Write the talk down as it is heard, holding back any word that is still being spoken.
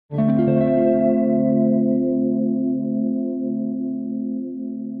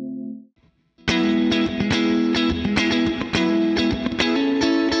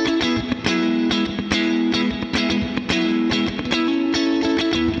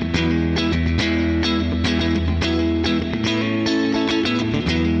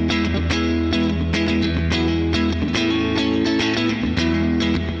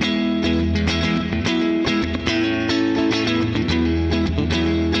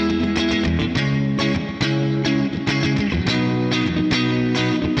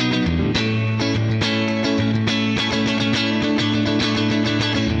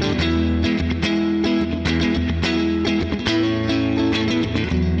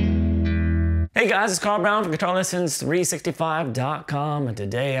Hey guys, it's Carl Brown from GuitarLessons365.com, and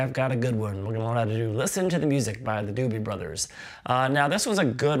today I've got a good one. We're going to learn how to do Listen to the Music by the Doobie Brothers. Now this was a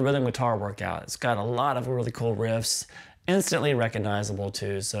good rhythm guitar workout. It's got a lot of really cool riffs, instantly recognizable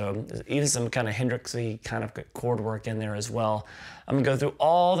too, so even some kind of Hendrixy kind of chord work in there as well. I'm going to go through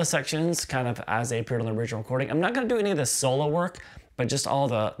all the sections kind of as they appeared on the original recording. I'm not going to do any of the solo work, but just all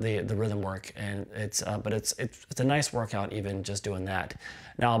the rhythm work, and it's a nice workout even just doing that.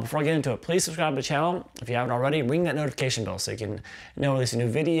 Now, before I get into it, please subscribe to the channel if you haven't already. Ring that notification bell so you can know when I release a new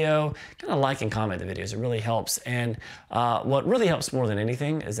video. Kind of like and comment the videos; it really helps. And what really helps more than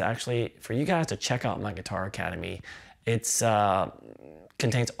anything is actually for you guys to check out my Guitar Academy. It's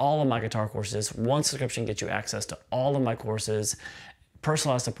contains all of my guitar courses. One subscription gets you access to all of my courses,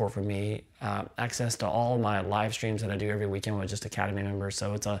 personalized support from me, access to all of my live streams that I do every weekend with just Academy members.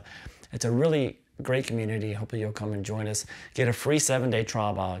 So it's a really great community. Hopefully you'll come and join us. Get a free 7-day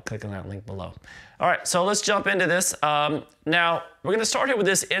trial by clicking that link below. All right, so let's jump into this. Now we're gonna start here with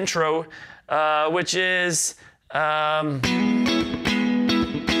this intro, which is, so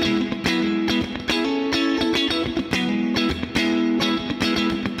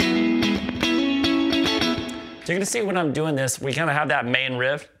you're gonna see when I'm doing this, we kind of have that main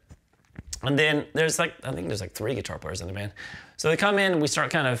riff, and then there's I think there's like 3 guitar players in the band. So they come in and we start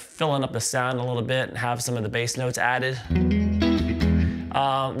kind of filling up the sound a little bit and have some of the bass notes added,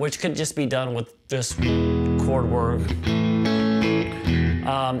 which could just be done with just chord work.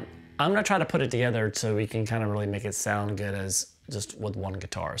 I'm gonna try to put it together so we can kind of really make it sound good as just with one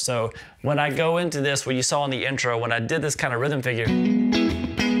guitar. So when I go into this, what you saw in the intro, when I did this kind of rhythm figure,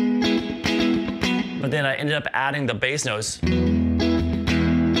 but then I ended up adding the bass notes.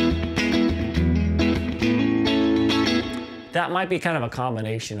 That might be kind of a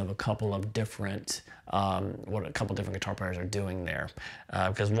combination of a couple of different, what a couple different guitar players are doing there.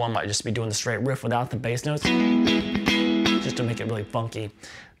 Because one might just be doing the straight riff without the bass notes, just to make it really funky.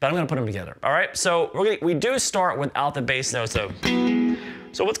 But I'm gonna put them together. All right, so we do start without the bass notes though.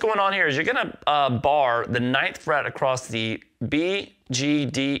 So what's going on here is you're gonna bar the 9th fret across the B, G,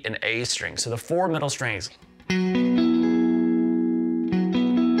 D, and A string. So the 4 middle strings.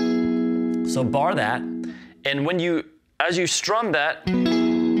 So bar that, and as you strum that,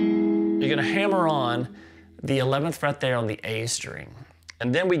 you're gonna hammer on the 11th fret there on the A string.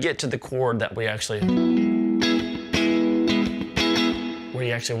 And then we get to the chord that where you actually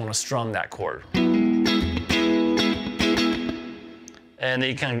wanna strum that chord. And then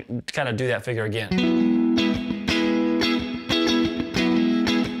you kind of do that figure again.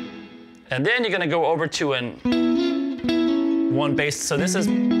 And then you're gonna go over to one bass. So this is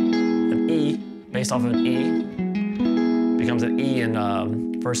an E, based off of an E. Becomes an E in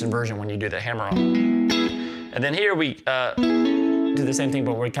first inversion when you do the hammer on. And then here we do the same thing,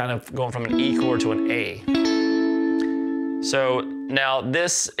 but we're kind of going from an E chord to an A. So now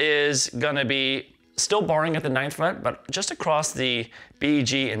this is gonna be still barring at the 9th fret, but just across the B,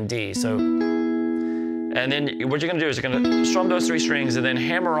 G, and D. So, and then what you're gonna do is you're gonna strum those 3 strings and then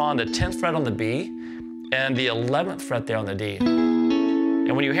hammer on the 10th fret on the B and the 11th fret there on the D.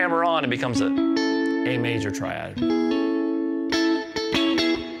 And when you hammer on, it becomes a A major triad.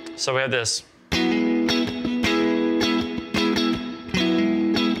 So we have this. And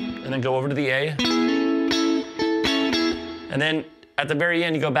then go over to the A. And then at the very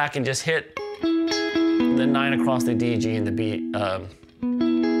end, you go back and just hit the 9 across the D, G, and the B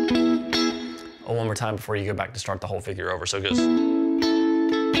one more time before you go back to start the whole figure over. So it goes.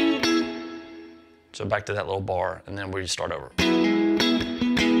 So back to that little bar, and then we start over.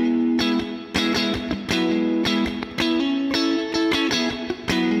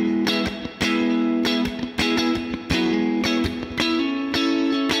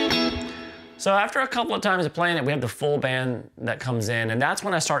 So after a couple of times of playing it, we have the full band that comes in, and that's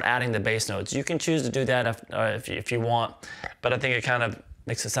when I start adding the bass notes. You can choose to do that if you want, but I think it kind of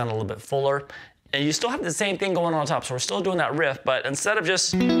makes it sound a little bit fuller. And you still have the same thing going on top, so we're still doing that riff, but instead of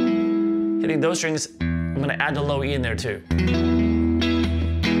just hitting those strings, I'm gonna add the low E in there too.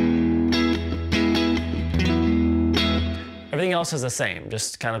 Everything else is the same,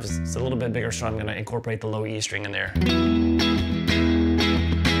 just kind of it's a little bit bigger, so I'm gonna incorporate the low E string in there.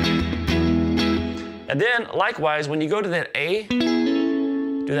 And then, likewise, when you go to that A,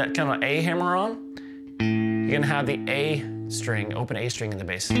 do that kind of A hammer on, you're gonna have the A string, open A string in the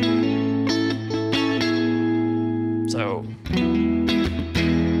bass. So.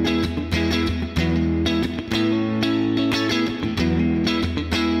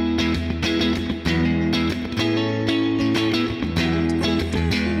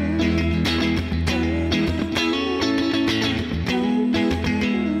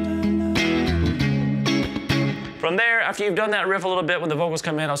 after you've done that riff a little bit, when the vocals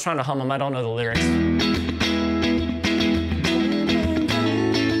come in, I was trying to hum them, I don't know the lyrics.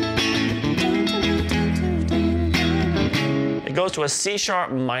 It goes to a C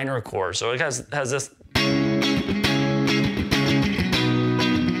sharp minor chord, so it has this.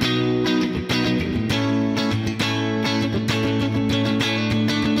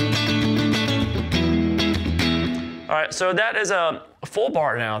 All right, so that is a full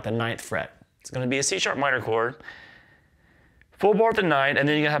bar now at the 9th fret. It's going to be a C sharp minor chord, full bar at the 9th, and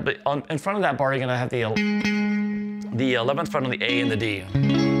then you're going to have in front of that bar you're going to have the 11th fret on the A and the D.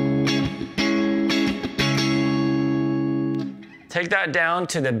 Take that down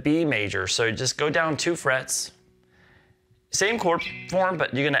to the B major, so just go down 2 frets. Same chord form,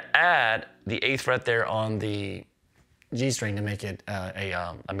 but you're going to add the 8th fret there on the G string to make it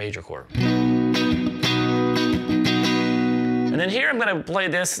a major chord. And then here I'm going to play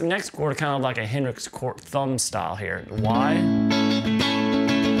this next chord kind of like a Hendrix chord thumb style here. Why?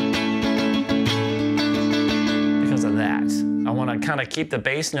 Because of that. I want to kind of keep the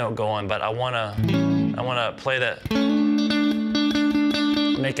bass note going, but I want to play that,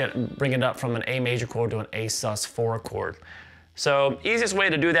 bring it up from an A major chord to an A sus4 chord. So easiest way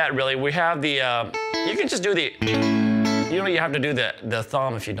to do that really, we have the, you can just do the, you don't have to do the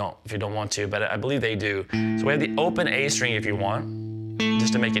thumb if you don't want to, but I believe they do. So we have the open A string if you want,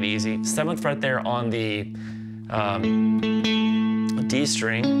 just to make it easy. 7th fret there on the D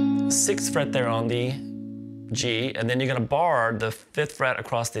string, 6th fret there on the G, and then you're gonna bar the 5th fret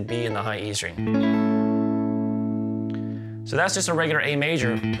across the B and the high E string. So that's just a regular A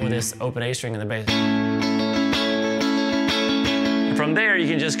major with this open A string in the bass. And from there you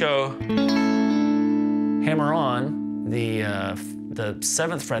can just go hammer on the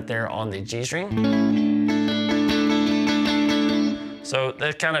 7th fret there on the G string. So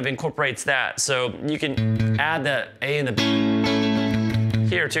that kind of incorporates that. So you can add the A and the B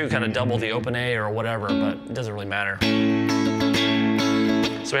here too, kind of double the open A or whatever, but it doesn't really matter.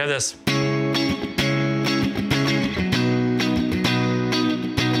 So we have this.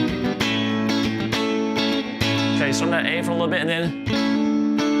 Okay, so I'm that A for a little bit and then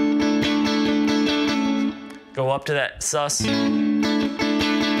go up to that sus, and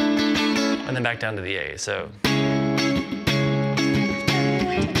then back down to the A. So.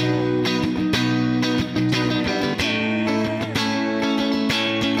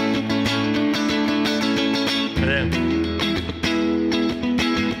 And then.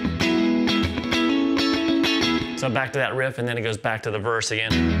 So back to that riff, and then it goes back to the verse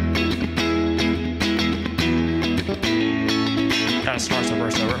again. Kind of starts the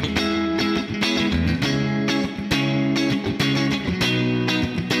verse over.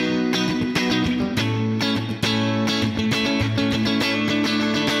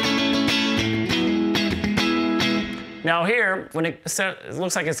 Now here, when it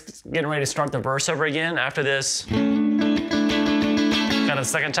looks like it's getting ready to start the verse over again, after this, kind of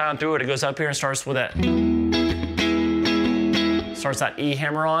second time through it, it goes up here and starts with that, starts that E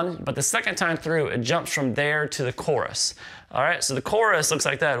hammer on, but the second time through, it jumps from there to the chorus. All right, so the chorus looks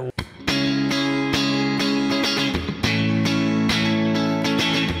like that.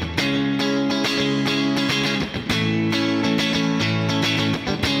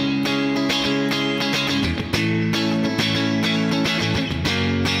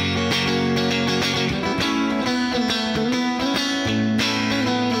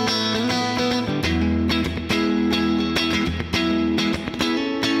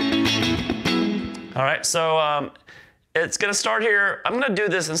 All right, so it's gonna start here. I'm gonna do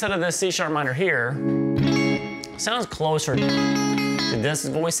this instead of this C sharp minor here. Sounds closer to this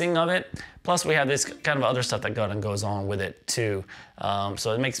voicing of it. Plus we have this kind of other stuff that goes on with it too.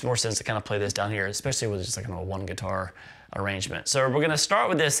 So it makes more sense to kind of play this down here, especially with just like a one guitar arrangement. So we're gonna start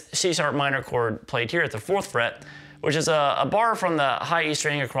with this C sharp minor chord played here at the 4th fret, which is a bar from the high E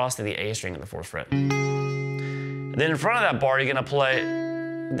string across to the A string at the 4th fret. And then in front of that bar, you're gonna play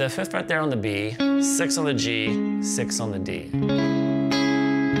the 5th fret there on the B, 6 on the G, 6 on the D.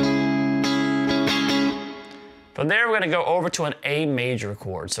 From there, we're gonna go over to an A major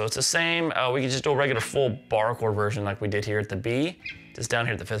chord. So it's the same, we can just do a regular full bar chord version like we did here at the B, just down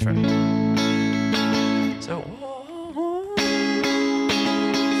here at the 5th fret. So,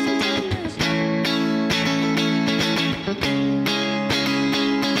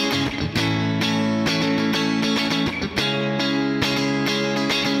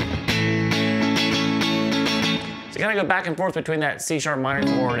 you're gonna go back and forth between that C sharp minor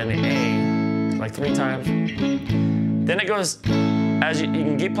chord and the A, like 3 times. Then it goes, as you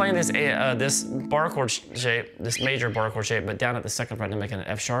can keep playing this this bar chord shape, this major bar chord shape, but down at the 2nd fret and making an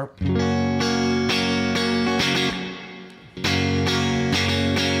F sharp.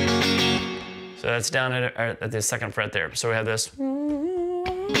 that's down at the 2nd fret there. So we have this.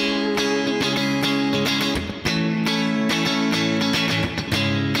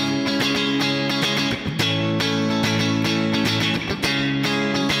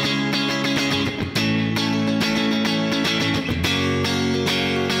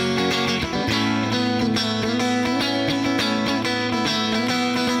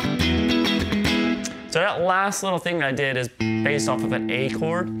 So that last little thing I did is based off of an A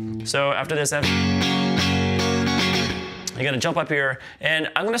chord. So after this F, you're gonna jump up here,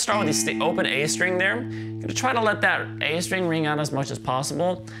 and I'm gonna start with the open A string there. I'm gonna try to let that A string ring out as much as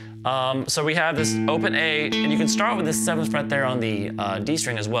possible. So we have this open A, and you can start with this 7th fret there on the D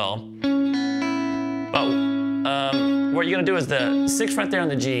string as well. But what you're gonna do is the 6th fret there on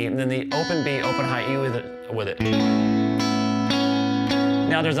the G, and then the open B, open high E with it.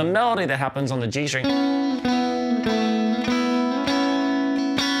 Now there's a melody that happens on the G string.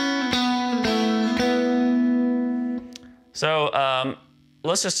 So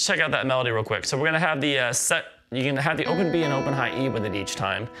let's just check out that melody real quick. So we're gonna have the you're gonna have the open B and open high E with it each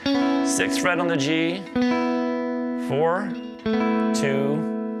time. 6th fret on the G, 4,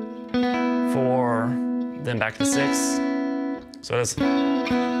 2, 4, then back to 6. So that's,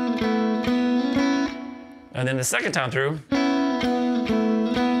 and then the second time through,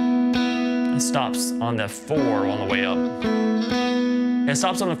 it stops on the 4 on the way up. It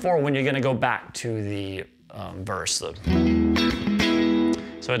stops on the 4 when you're gonna go back to the verse.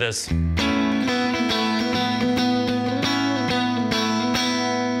 So it is.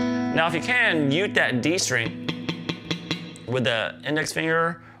 Now if you can, mute that D string with the index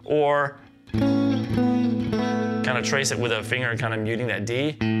finger, or kind of trace it with a finger and kind of muting that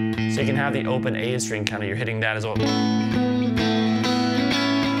D. So you can have the open A string, kind of you're hitting that as well.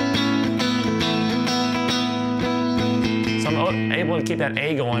 So I'm able to keep that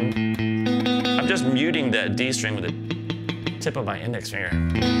A going. I'm just muting that D string with the tip of my index finger.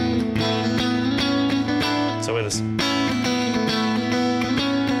 So it is.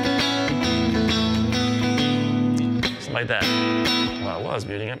 Something like that. Well, I was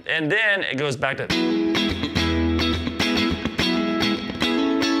muting it. And then it goes back to.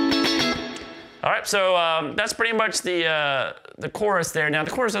 All right, so that's pretty much the chorus there. Now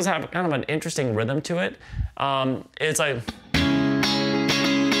the chorus does have kind of an interesting rhythm to it. It's like.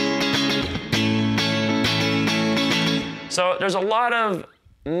 So there's a lot of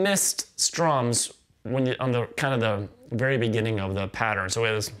missed strums when you on the kind of the very beginning of the pattern. So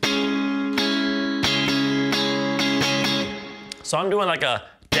it is. So I'm doing like a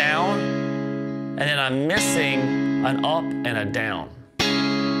down, and then I'm missing an up and a down.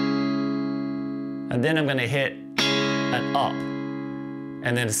 And then I'm gonna hit an up.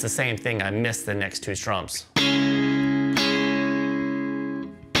 And then it's the same thing, I miss the next 2 strums.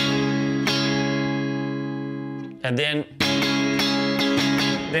 And then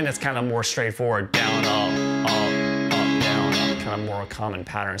it's kind of more straightforward, down, up, down, up, kind of more a common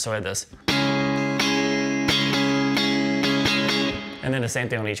pattern. So I had this. And then the same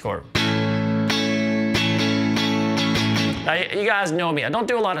thing on each chord. Now, you guys know me. I don't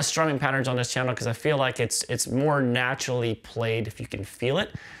do a lot of strumming patterns on this channel because I feel like it's more naturally played if you can feel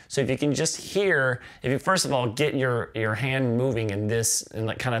it. So if you can just hear, if you first of all get your hand moving in this, and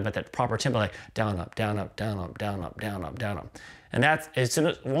like kind of at that proper tempo, like down, up, down, up, down, up, down, up, down, up, down, up. And that's, as soon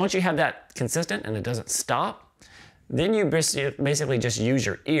as, once you have that consistent and it doesn't stop, then you basically just use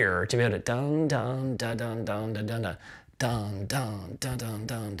your ear to be able to dun, dun, dun, dun, dun, dun, dun, dun. Dun, dun, dun, dun,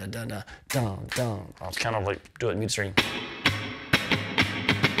 dun, dun, dun, dun, dun, dun. I'll kind of like do it mute string.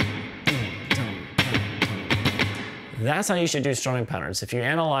 That's how you should do strumming patterns. If you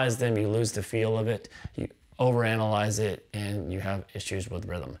analyze them, you lose the feel of it, you overanalyze it, and you have issues with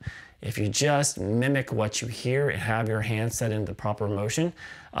rhythm. If you just mimic what you hear and have your hand set in the proper motion,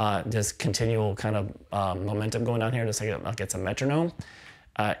 this continual kind of momentum going on here, just like it's a metronome,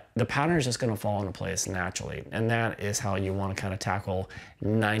 the pattern is just going to fall into place naturally. And that is how you want to kind of tackle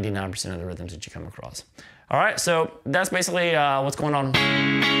 99% of the rhythms that you come across. All right, so that's basically what's going on.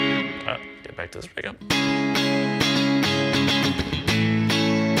 Get back to this pickup.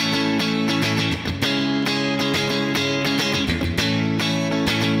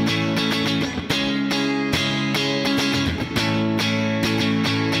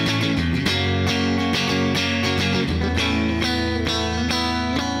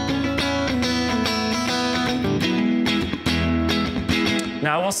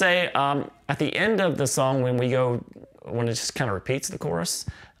 Now I will say, at the end of the song, when it just kind of repeats the chorus,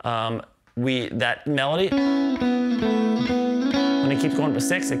 that melody, when it keeps going to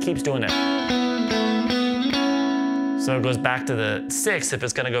 6, it keeps doing it. So it goes back to the 6 if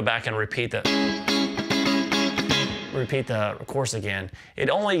it's gonna go back and repeat that. repeat the chorus again. It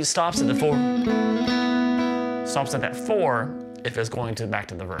only stops at the 4. Stops at that 4 if it's going back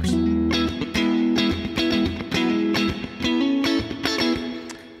to the verse.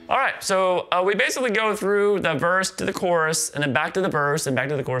 All right, so we basically go through the verse to the chorus, and then back to the verse, and back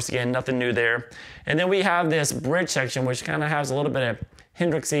to the chorus again, nothing new there. And then we have this bridge section, which kind of has a little bit of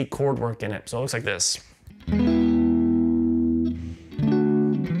Hendrixy chord work in it. So it looks like this.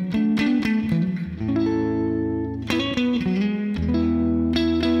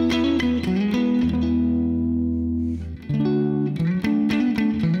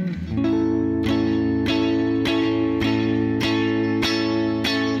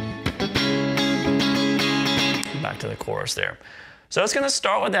 To the chorus there. So it's going to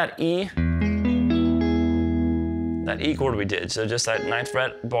start with that E chord we did. So just that 9th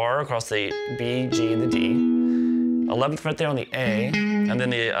fret bar across the B, G, and the D. 11th fret there on the A, and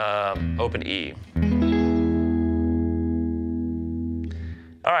then the open E.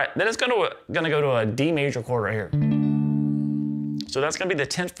 All right, then it's going to go to a D major chord right here. So that's going to be the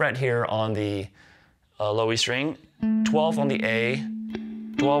 10th fret here on the low E string, 12 on the A,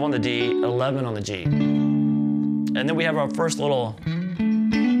 12 on the D, 11 on the G. And then we have our first little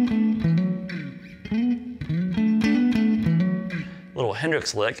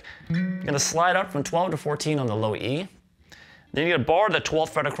Hendrix lick. You're gonna slide up from 12 to 14 on the low E. Then you're gonna bar the 12th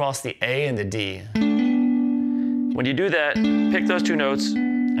fret across the A and the D. When you do that, pick those 2 notes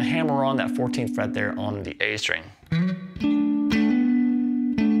and hammer on that 14th fret there on the A string.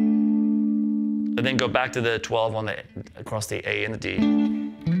 And then go back to the 12 on across the A and the D.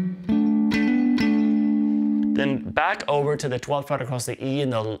 Then back over to the 12th fret across the E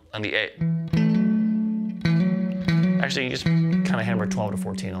and the A. Actually, you just kind of hammer 12 to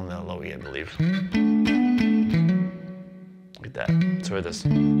 14 on the low E, I believe. Like that. So hear this.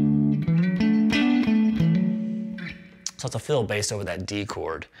 So it's a fill bass over that D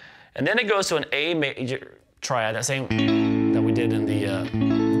chord. And then it goes to an A major triad, that same that we did in the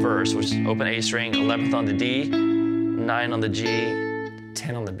verse, which is open A string, 11th on the D, 9 on the G,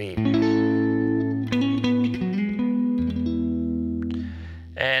 10 on the B.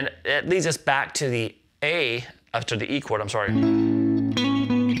 And it leads us back to the A, after the E chord, I'm sorry.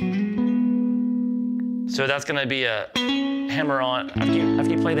 So that's gonna be a hammer on, after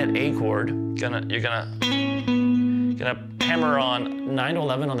you play that A chord, you're gonna hammer on 9 to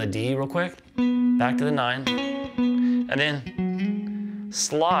 11 on the D real quick, back to the 9, and then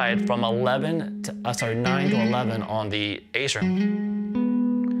slide from 9 to 11 on the A string,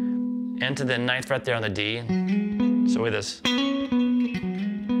 into the 9th fret there on the D. So with this.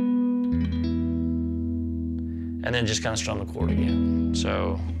 And then just kind of strum the chord again.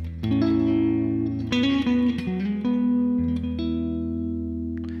 So.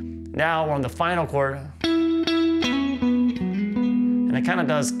 Now we're on the final chord. And it kind of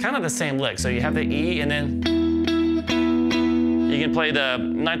does the same lick. So you have the E, and then you can play the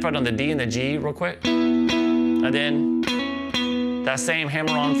 9th fret on the D and the G real quick. And then that same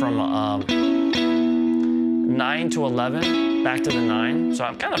hammer on from 9 to 11, back to the 9. So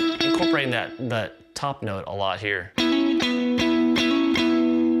I'm kind of incorporating that top note a lot here.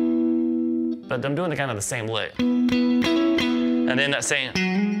 But I'm doing the kind of the same lick. And then that same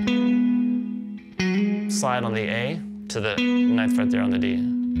slide on the A to the 9th fret there on the D.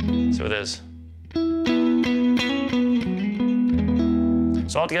 So it is.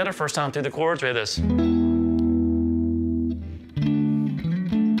 So all together, first time through the chords, we have this.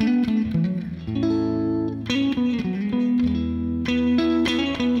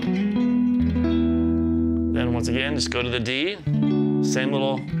 Once again, just go to the D, same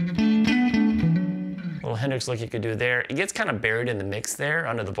little Hendrix lick you could do there. It gets kind of buried in the mix there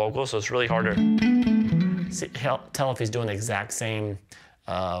under the vocal, so it's really hard to tell if he's doing the exact same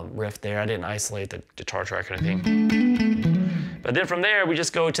riff there. I didn't isolate the guitar track or anything. But then from there, we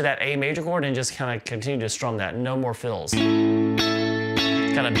just go to that A major chord and just kind of continue to strum that. No more fills.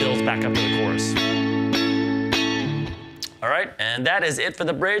 Kind of builds back up to the chorus. All right, and that is it for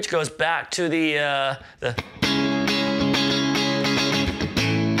the bridge. Goes back to the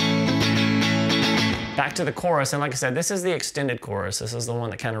back to the chorus, and like I said, this is the extended chorus. This is the one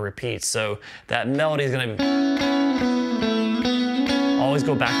that kind of repeats. So that melody is going to always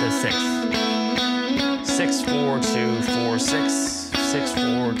go back to 6. 6, 4, 2, 4, 6. 6,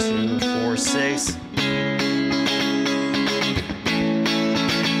 4, 2, 4, 6.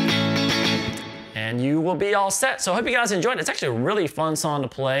 And you will be all set. So I hope you guys enjoyed it. It's actually a really fun song to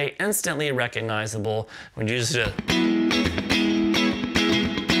play, instantly recognizable when you use it.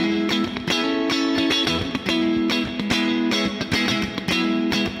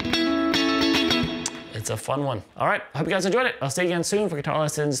 a fun one. All right, hope you guys enjoyed it. I'll see you again soon for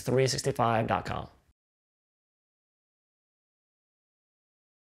GuitarLessons365.com.